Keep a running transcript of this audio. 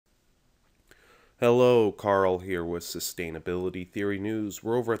Hello, Carl here with Sustainability Theory News.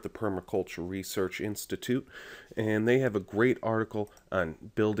 We're over at the Permaculture Research Institute, and they have a great article on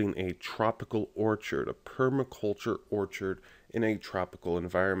building a tropical orchard, a permaculture orchard in a tropical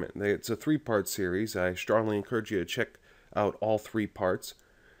environment. It's a three-part series. I strongly encourage you to check out all three parts.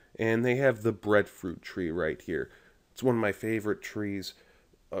 And they have the breadfruit tree right here. It's one of my favorite trees.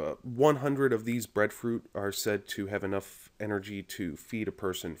 100 of these breadfruit are said to have enough energy to feed a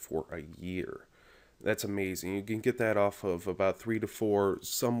person for a year. That's amazing. You can get that off of about 3 to 4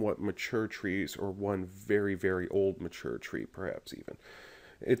 somewhat mature trees or one very, very old mature tree, perhaps even.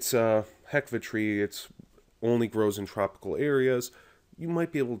 It's a heck of a tree. It's only grows in tropical areas. You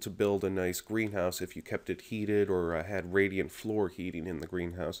might be able to build a nice greenhouse if you kept it heated or had radiant floor heating in the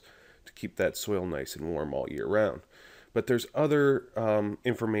greenhouse to keep that soil nice and warm all year round. But there's other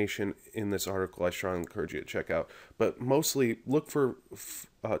information in this article I strongly encourage you to check out. But mostly look for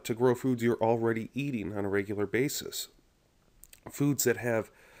to grow foods you're already eating on a regular basis. Foods that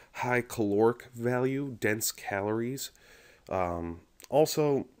have high caloric value, dense calories.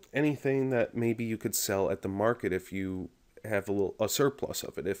 Also, anything that maybe you could sell at the market if you have a surplus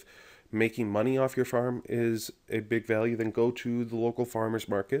of it. If making money off your farm is a big value, then go to the local farmers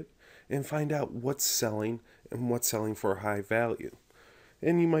market and find out what's selling and what's selling for a high value.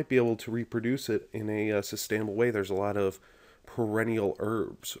 And you might be able to reproduce it in a sustainable way. There's a lot of perennial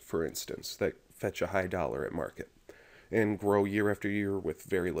herbs, for instance, that fetch a high dollar at market and grow year after year with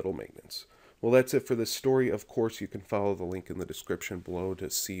very little maintenance. Well, that's it for this story. Of course, you can follow the link in the description below to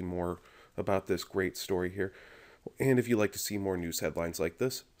see more about this great story here. And if you'd like to see more news headlines like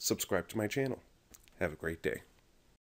this, subscribe to my channel. Have a great day.